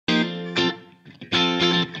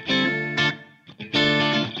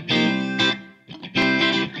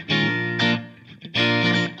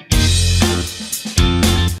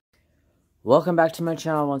Welcome back to my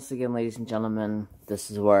channel once again, ladies and gentlemen.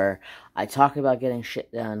 This is where I talk about getting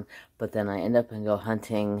shit done, but then I end up and go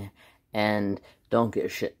hunting and don't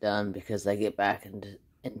get shit done because I get back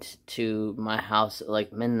into my house at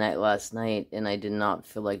like midnight last night and I did not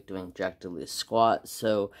feel like doing jack diddly squat.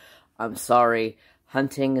 So I'm sorry.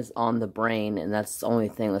 Hunting is on the brain, and that's the only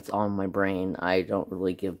thing that's on my brain. I don't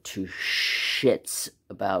really give two shits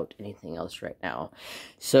about anything else right now.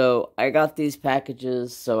 So I got these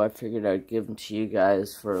packages, so I figured I'd give them to you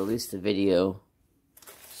guys for at least a video.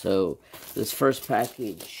 So this first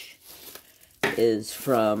package is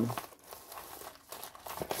from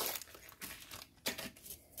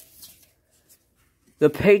the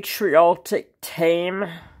Patriotic Team.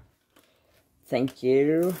 Thank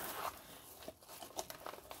you.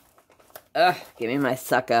 Give me my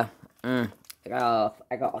sucker. I got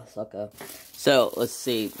a sucker. So, let's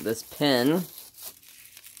see. This pen.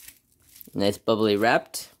 Nice bubbly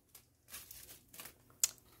wrapped.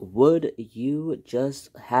 Would you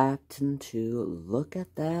just happen to look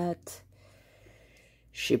at that?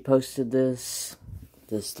 She posted this.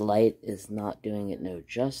 This light is not doing it no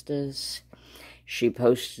justice. She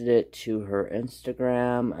posted it to her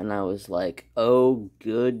Instagram, and I was like, oh,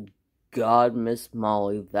 good God, Miss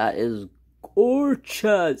Molly, that is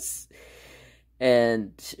gorgeous.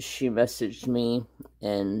 And she messaged me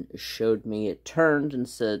and showed me it turned and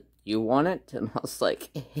said, you want it? And I was like,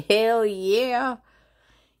 hell yeah.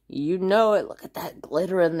 You know it. Look at that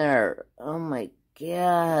glitter in there. Oh my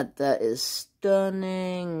God, that is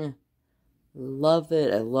stunning. Love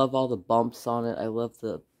it. I love all the bumps on it. I love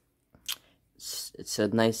it's a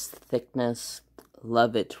nice thickness.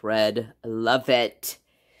 Love it, red. I love it.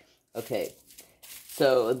 Okay,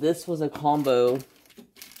 so this was a combo.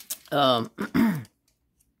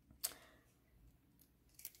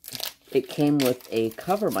 It came with a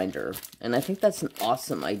cover binder, and I think that's an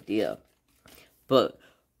awesome idea. But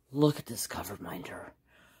look at this cover binder.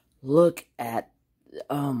 Look at,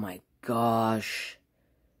 oh my gosh.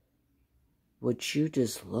 Would you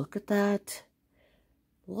just look at that?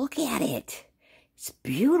 Look at it. It's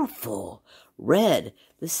beautiful. Red.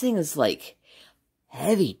 This thing is like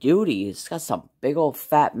heavy duty. It's got some big old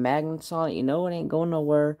fat magnets on it. You know it ain't going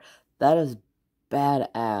nowhere. That is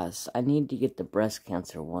badass. I need to get the breast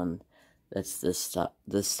cancer one. That's this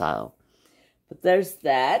style. But there's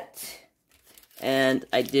that. And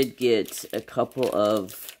I did get a couple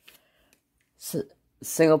of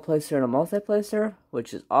single placer and a multi-placer,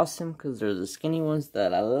 which is awesome because they're the skinny ones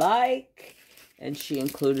that I like. And she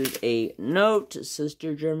included a note. It says,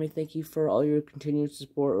 Dear Jeremy, thank you for all your continued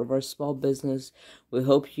support of our small business. We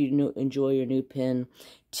hope you enjoy your new pen.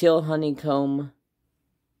 Teal Honeycomb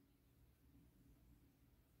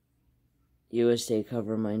USA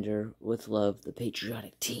cover reminder. With love, the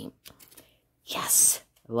Patriotic Team. Yes!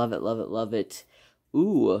 I love it, love it, love it.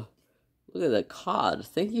 Ooh, look at that cod.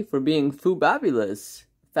 Thank you for being fabulous.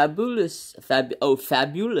 Fabulous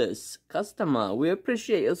customer. We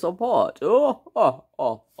appreciate your support.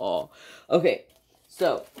 Okay,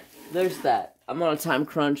 so there's that. I'm on a time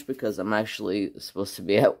crunch because I'm actually supposed to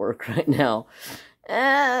be at work right now.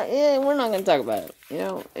 Yeah, we're not gonna talk about it. You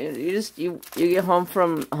know, you get home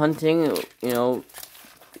from hunting, you know,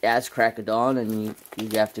 ass crack of dawn, and you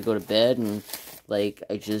have to go to bed, and like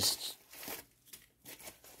I did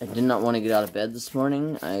not want to get out of bed this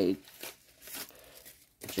morning.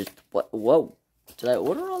 Whoa, did I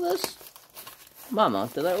order all this? Mama,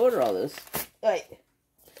 did I order all this? Right.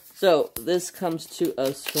 So, this comes to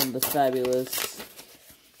us from the fabulous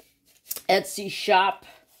Etsy shop.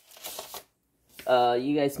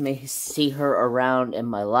 You guys may see her around in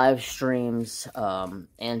my live streams.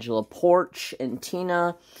 Angela Porch and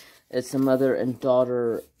Tina. It's a mother and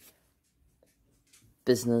daughter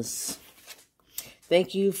business.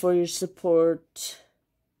 Thank you for your support.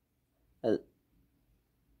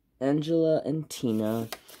 Angela and Tina.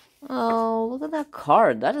 Oh, look at that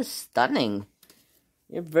card. That is stunning.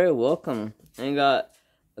 You're very welcome. And you got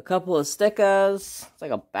a couple of stickers. It's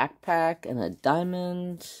like a backpack and a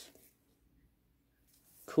diamond.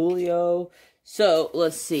 Coolio. So,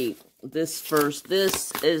 let's see. This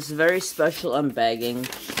is very special unbagging.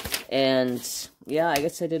 And, yeah, I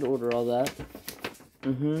guess I did order all that.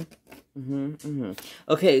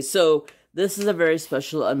 Okay, so this is a very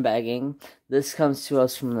special unbagging. This comes to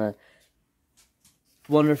us from the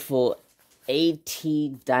wonderful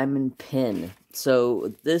ATDiamondPens.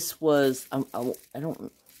 So this was,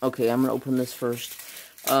 okay, I'm gonna open this first.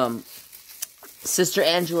 Sister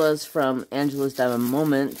Angela's from Angela's Diamond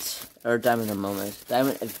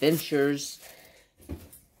Adventures.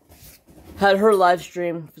 Had her live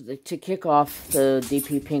stream to kick off the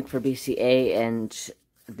DP Pink for BCA, and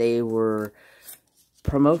they were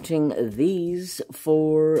promoting these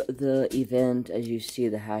for the event. As you see,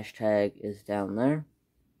 the hashtag is down there.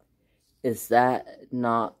 Is that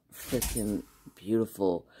not freaking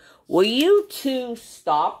beautiful? Will you two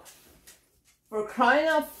stop? For crying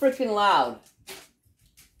out freaking loud.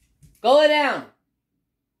 Go lay down.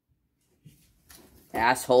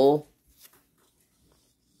 Asshole.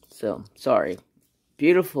 So, sorry.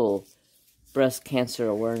 Beautiful breast cancer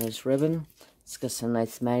awareness ribbon. It's got some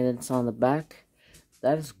nice magnets on the back.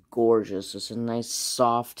 That is gorgeous. It's a nice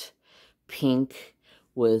soft pink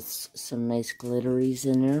with some nice glitteries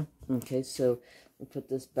in there. Okay, so we'll put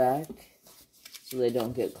this back so they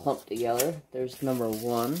don't get clumped together. There's number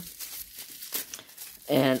 1.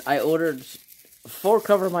 And I ordered 4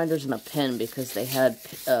 cover binders and a pen because they had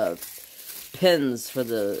pens for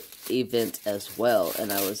the event as well.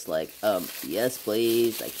 And I was like, yes,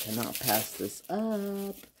 please. I cannot pass this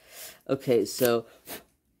up. Okay, so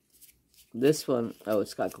this one, oh,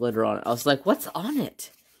 it's got glitter on it. I was like, what's on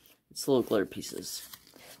it? It's little glitter pieces.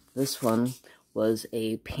 This one was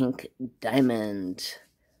a pink diamond.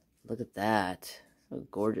 Look at that. Oh,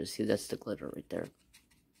 gorgeous. See, that's the glitter right there.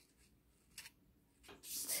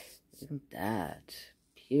 Look at that.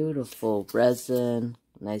 Beautiful resin.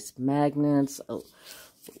 Nice magnets. Oh,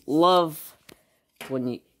 love when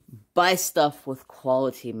you buy stuff with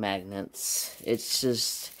quality magnets. It's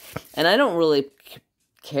just... And I don't really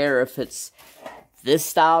care if it's this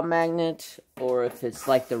style magnet or if it's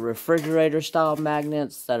like the refrigerator style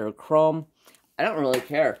magnets that are chrome. I don't really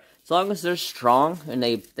care. As long as they're strong, and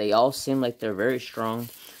they all seem like they're very strong.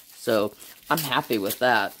 So, I'm happy with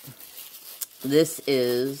that. This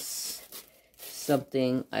is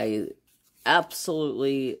something I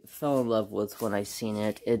absolutely fell in love with when I seen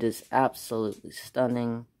it. It is absolutely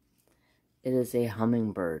stunning. It is a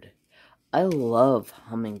hummingbird. I love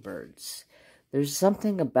hummingbirds. There's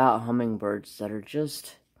something about hummingbirds that are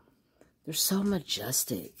just, they're so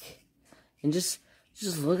majestic. And just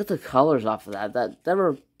look at the colors off of that.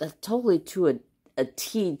 That's totally to a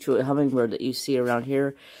T to a hummingbird that you see around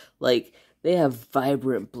here. Like, they have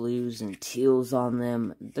vibrant blues and teals on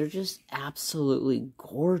them. They're just absolutely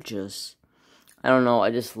gorgeous. I don't know, I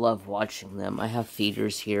just love watching them. I have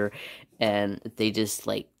feeders here, and they just,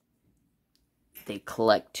 like, they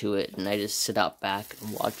collect to it, and I just sit out back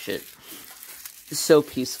and watch it. It's so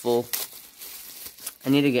peaceful. I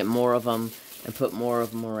need to get more of them and put more of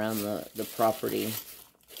them around the property.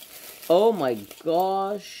 Oh my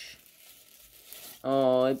gosh.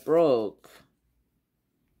 Oh, it broke.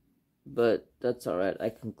 But that's alright. I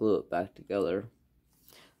can glue it back together.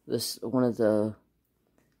 One of the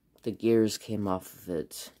gears came off of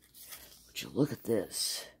it. Would you look at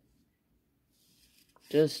this?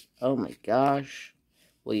 Just, oh my gosh.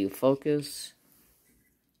 Will you focus?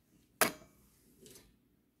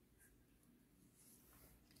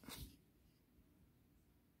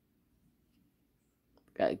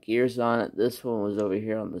 Got gears on it. This one was over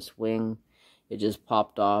here on this wing. It just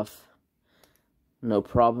popped off. No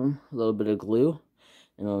problem. A little bit of glue,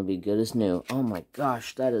 and it'll be good as new. Oh my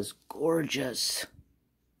gosh, that is gorgeous.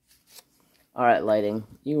 Alright, lighting.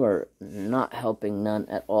 You are not helping none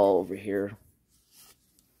at all over here.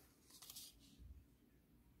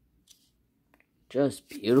 Just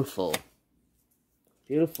beautiful.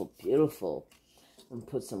 Beautiful, beautiful. I'm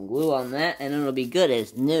gonna put some glue on that, and it'll be good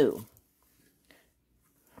as new.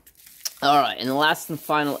 Alright, and the last and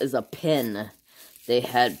final is a pin. They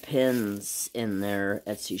had pins in their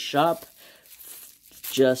Etsy shop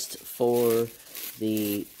just for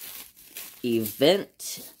the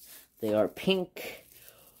event. They are pink.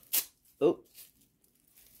 Oh.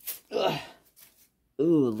 Ugh.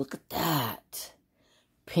 Ooh, look at that.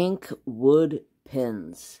 Pink wood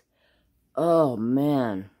pins. Oh,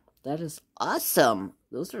 man. That is awesome.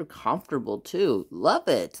 Those are comfortable, too. Love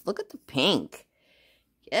it. Look at the pink.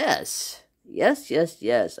 Yes. Yes, yes,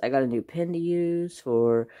 yes. I got a new pen to use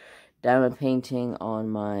for diamond painting on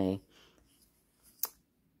my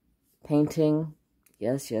painting.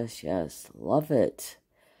 Yes, yes, yes. Love it.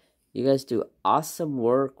 You guys do awesome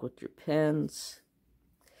work with your pens.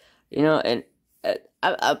 You know, and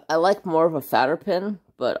I like more of a fatter pen,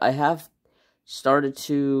 but I have started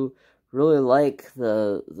to really like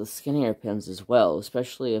the skinnier pens as well,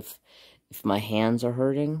 especially if my hands are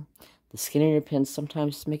hurting. The skinnier pins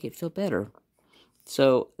sometimes make it feel better.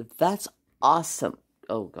 So, that's awesome.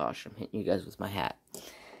 Oh, gosh, I'm hitting you guys with my hat.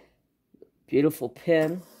 Beautiful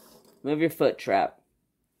pen. Move your foot, Trap.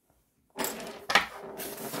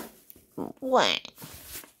 What?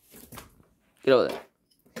 Get over there.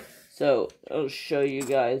 So, I'll show you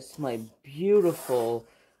guys my beautiful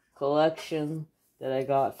collection that I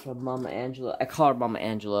got from Mama Angela. I call her Mama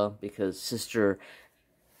Angela because Sister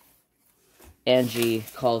Angie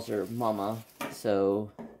calls her Mama,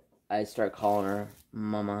 so I start calling her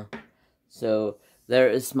Mama. So there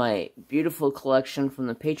is my beautiful collection from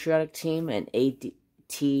the Patriotic Team and AT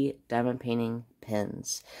Diamond Painting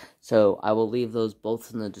Pens. So I will leave those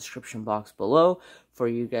both in the description box below for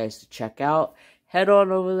you guys to check out. Head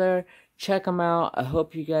on over there, check them out. I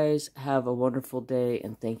hope you guys have a wonderful day,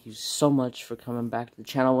 and thank you so much for coming back to the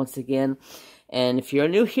channel once again. And if you're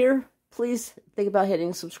new here, please think about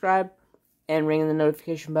hitting subscribe and ringing the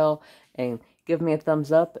notification bell and give me a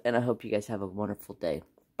thumbs up, and I hope you guys have a wonderful day.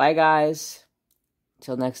 Bye, guys.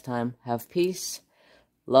 Till next time, have peace,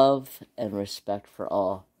 love, and respect for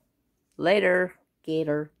all. Later,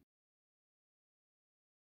 Gator.